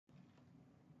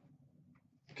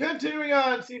Continuing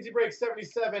on, CNC break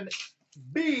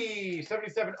 77B,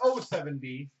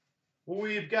 7707B.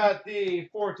 We've got the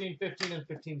 14, 15, and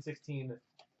 15, 16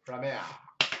 Premier.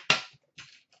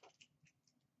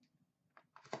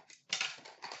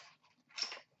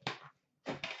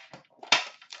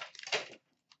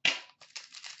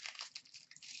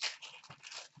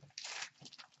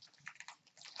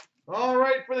 All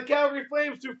right, for the Calgary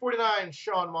Flames, 249,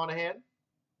 Sean Monahan.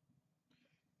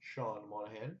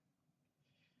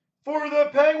 For the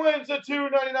Penguins, a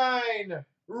 299,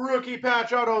 rookie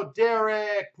patch auto,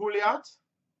 Derek Pouliot.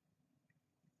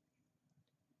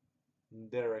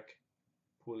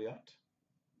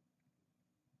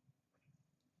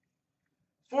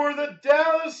 For the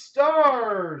Dallas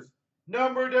Stars,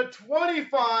 number to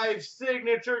 25,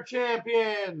 signature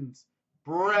champions,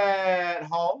 Brett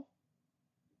Hull.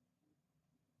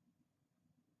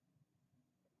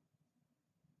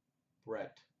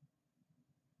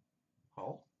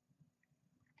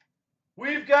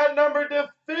 We've got number to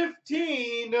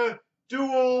 15,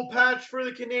 dual patch for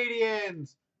the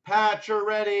Canadians,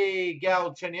 Pacioretty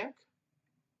Galchenyuk.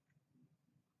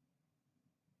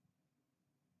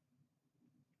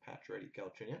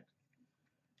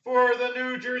 For the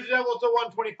New Jersey Devils, to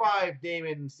 125,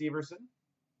 Damon Severson.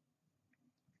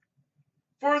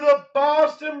 For the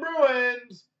Boston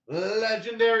Bruins,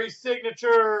 legendary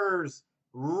signatures,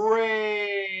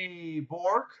 Ray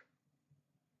Bourque.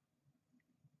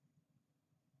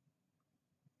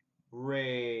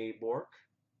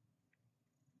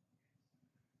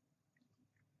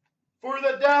 For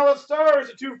the Dallas Stars,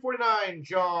 a 249,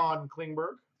 John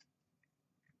Klingberg.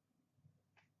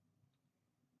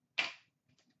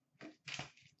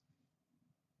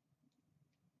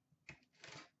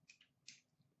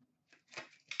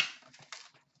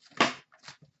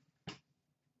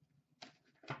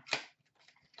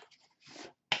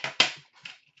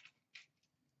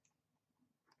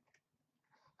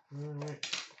 All right.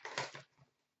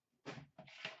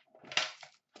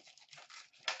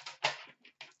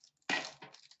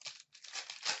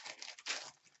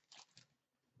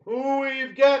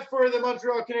 We've got for the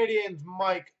Montreal Canadiens,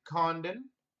 Mike Condon,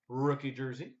 rookie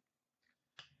jersey.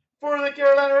 For the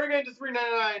Carolina Hurricanes, to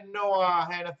 399, Noah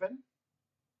Hanifin.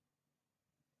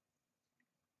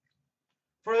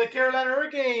 For the Carolina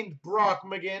Hurricanes, Brock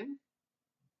McGinn,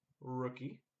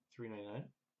 rookie, 399.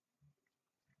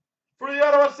 For the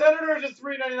Ottawa Senators, it's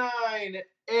 399,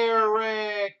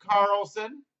 Erik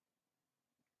Karlsson.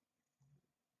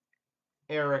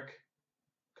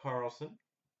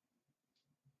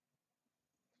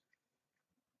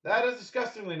 That is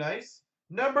disgustingly nice.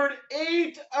 Numbered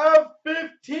 8 of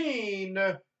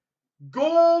 15,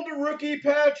 gold rookie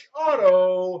patch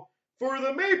auto for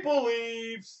the Maple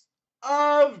Leafs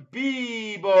of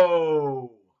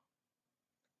Bebo.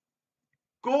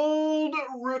 Gold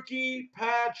rookie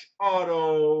patch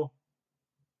auto,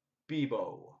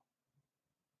 Bebo.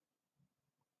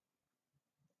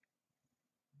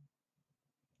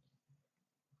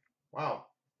 Wow.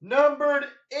 Numbered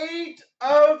 8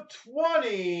 of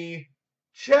 20,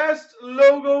 chest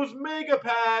logos mega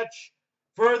patch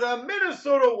for the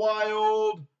Minnesota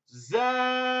Wild,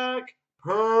 Zach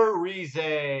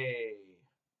Parise.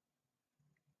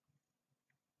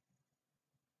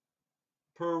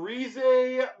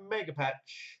 Mega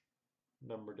patch,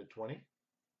 number to 20.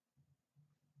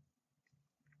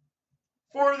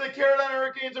 For the Carolina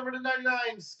Hurricanes, number to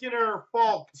 99, Skinner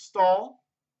Falk-Stahl.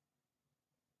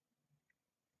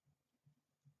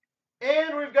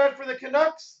 And we've got for the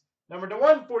Canucks, number to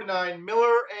 149,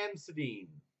 Miller and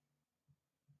Sedin.